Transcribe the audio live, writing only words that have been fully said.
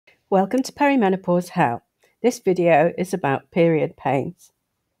Welcome to Perimenopause How. This video is about period pains.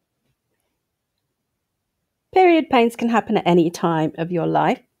 Period pains can happen at any time of your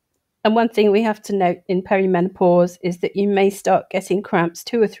life, and one thing we have to note in perimenopause is that you may start getting cramps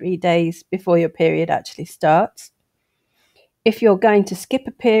 2 or 3 days before your period actually starts. If you're going to skip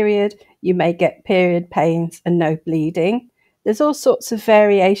a period, you may get period pains and no bleeding. There's all sorts of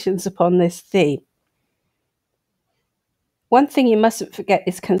variations upon this theme. One thing you mustn't forget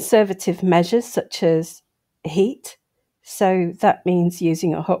is conservative measures such as heat. So that means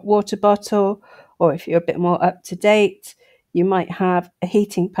using a hot water bottle, or if you're a bit more up to date, you might have a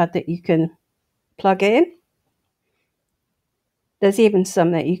heating pad that you can plug in. There's even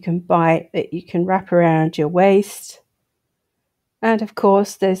some that you can buy that you can wrap around your waist. And of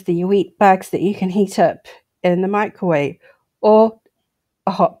course, there's the wheat bags that you can heat up in the microwave, or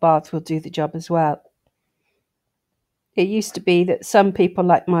a hot bath will do the job as well. It used to be that some people,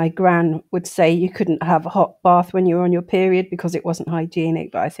 like my gran, would say you couldn't have a hot bath when you were on your period because it wasn't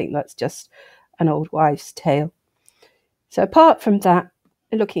hygienic, but I think that's just an old wives' tale. So apart from that,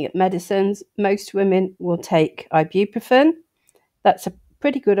 looking at medicines, most women will take ibuprofen. That's a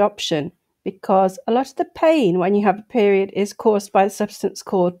pretty good option because a lot of the pain when you have a period is caused by a substance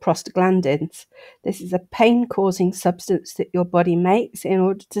called prostaglandins. This is a pain-causing substance that your body makes in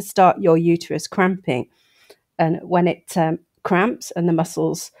order to start your uterus cramping. And when it cramps and the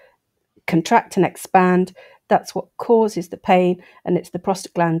muscles contract and expand, that's what causes the pain, and it's the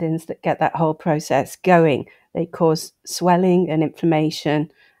prostaglandins that get that whole process going. They cause swelling and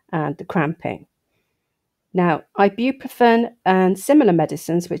inflammation and the cramping. Now, ibuprofen and similar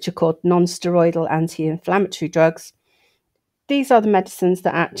medicines, which are called non-steroidal anti-inflammatory drugs, these are the medicines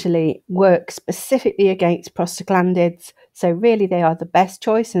that actually work specifically against prostaglandins. So really they are the best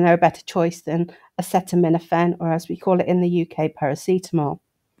choice, and they're a better choice than acetaminophen, or as we call it in the UK, paracetamol.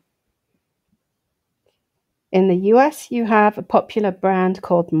 In the US, you have a popular brand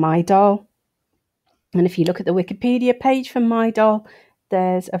called Midol. And if you look at the Wikipedia page for Midol,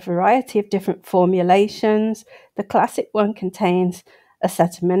 there's a variety of different formulations. The classic one contains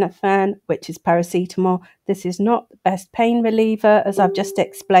acetaminophen, which is paracetamol. This is not the best pain reliever, as I've just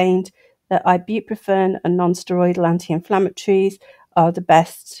explained. The ibuprofen and non-steroidal anti-inflammatories are the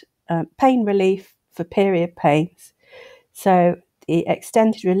best pain relief for period pains. So the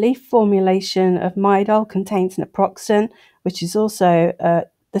extended relief formulation of Midol contains naproxen, which is also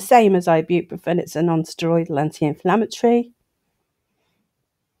the same as ibuprofen. It's a non-steroidal anti-inflammatory.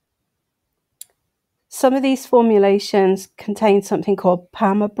 Some of these formulations contain something called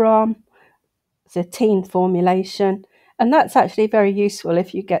pamabrom. It's a teen formulation, and that's actually very useful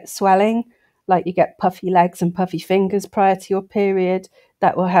if you get swelling, like you get puffy legs and puffy fingers prior to your period.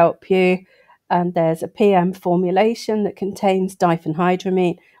 That will help you. And there's a PM formulation that contains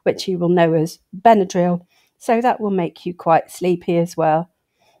diphenhydramine, which you will know as Benadryl. So that will make you quite sleepy as well.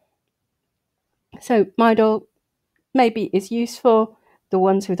 So Midol maybe is useful. The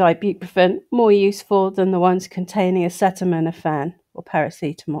ones with ibuprofen, more useful than the ones containing acetaminophen or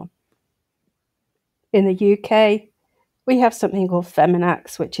paracetamol. In the UK, we have something called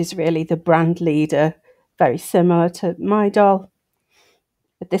Feminax, which is really the brand leader, very similar to Midol.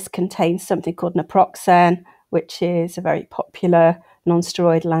 This contains something called naproxen, which is a very popular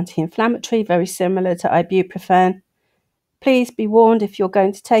non-steroidal anti-inflammatory, very similar to ibuprofen. Please be warned, if you're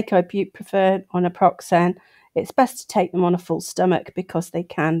going to take ibuprofen or naproxen, it's best to take them on a full stomach because they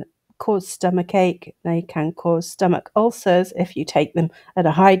can cause stomach ache. They can cause stomach ulcers if you take them at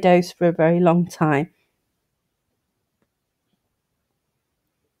a high dose for a very long time.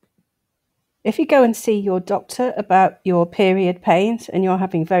 If you go and see your doctor about your period pains and you're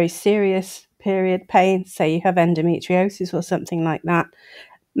having very serious period pains, say you have endometriosis or something like that,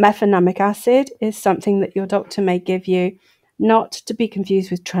 methanoic acid is something that your doctor may give you, not to be confused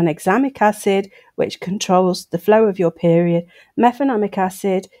with tranexamic acid, which controls the flow of your period. Methanoic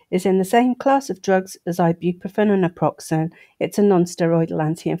acid is in the same class of drugs as ibuprofen and naproxen. It's a non-steroidal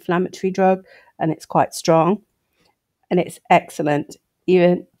anti-inflammatory drug, and it's quite strong, and it's excellent.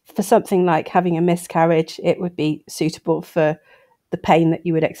 Even for something like having a miscarriage, it would be suitable for the pain that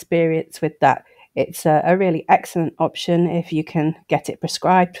you would experience with that. It's a really excellent option if you can get it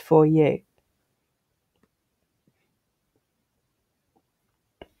prescribed for you.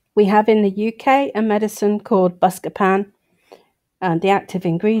 We have in the UK a medicine called buskapan, and the active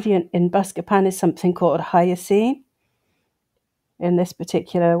ingredient in buskapan is something called hyoscine. In this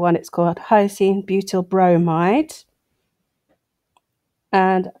particular one, it's called hyoscine butyl bromide.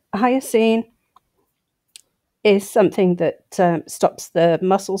 And hyoscine is something that stops the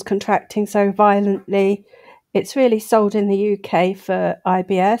muscles contracting so violently. It's really sold in the UK for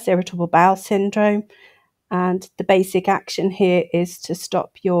IBS, irritable bowel syndrome, and the basic action here is to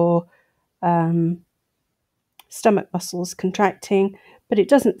stop your stomach muscles contracting, but it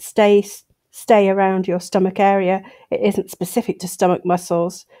doesn't stay around your stomach area. It isn't specific to stomach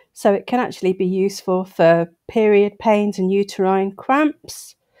muscles, so it can actually be useful for period pains and uterine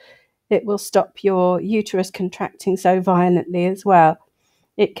cramps. It will stop your uterus contracting so violently as well.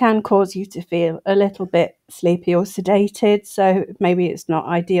 It can cause you to feel a little bit sleepy or sedated, so maybe it's not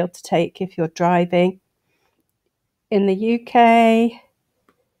ideal to take if you're driving. In the UK,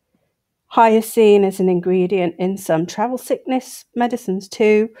 hyoscine is an ingredient in some travel sickness medicines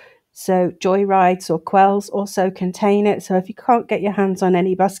too. So joyrides or quells also contain it. So if you can't get your hands on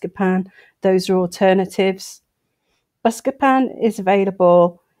any buskapan, those are alternatives. Buskapan is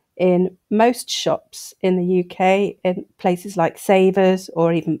available in most shops in the UK, in places like Savers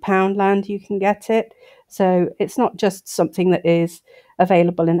or even Poundland, you can get it. So it's not just something that is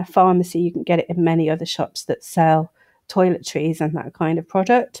available in a pharmacy, you can get it in many other shops that sell toiletries and that kind of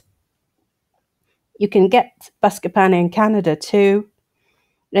product. You can get buskapan in Canada too,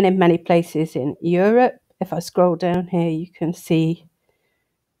 and in many places in Europe. If I scroll down here, you can see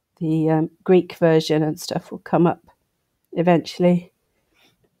the Greek version and stuff will come up eventually.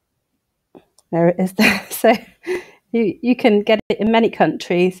 There it is there. So you can get it in many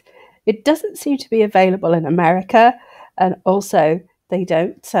countries. It doesn't seem to be available in America, and also they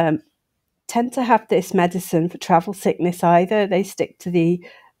don't tend to have this medicine for travel sickness either. They stick to the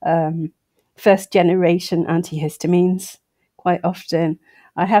first generation antihistamines quite often.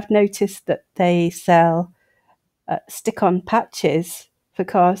 I have noticed that they sell stick-on patches for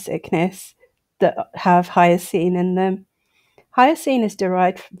car sickness that have hyoscine in them. Hyoscine is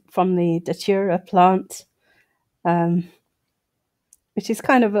derived from the datura plant, which is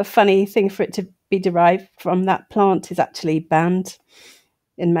kind of a funny thing for it to be derived from. That plant is actually banned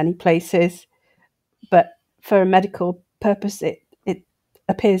in many places, but for a medical purpose, it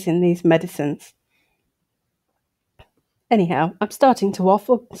appears in these medicines. Anyhow, I'm starting to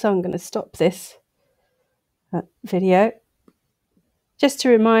waffle, so I'm going to stop this video. Just to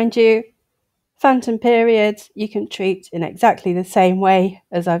remind you, phantom periods you can treat in exactly the same way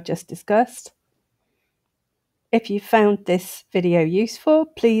as I've just discussed. If you found this video useful,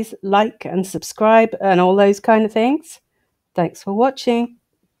 please like and subscribe and all those kind of things. Thanks for watching.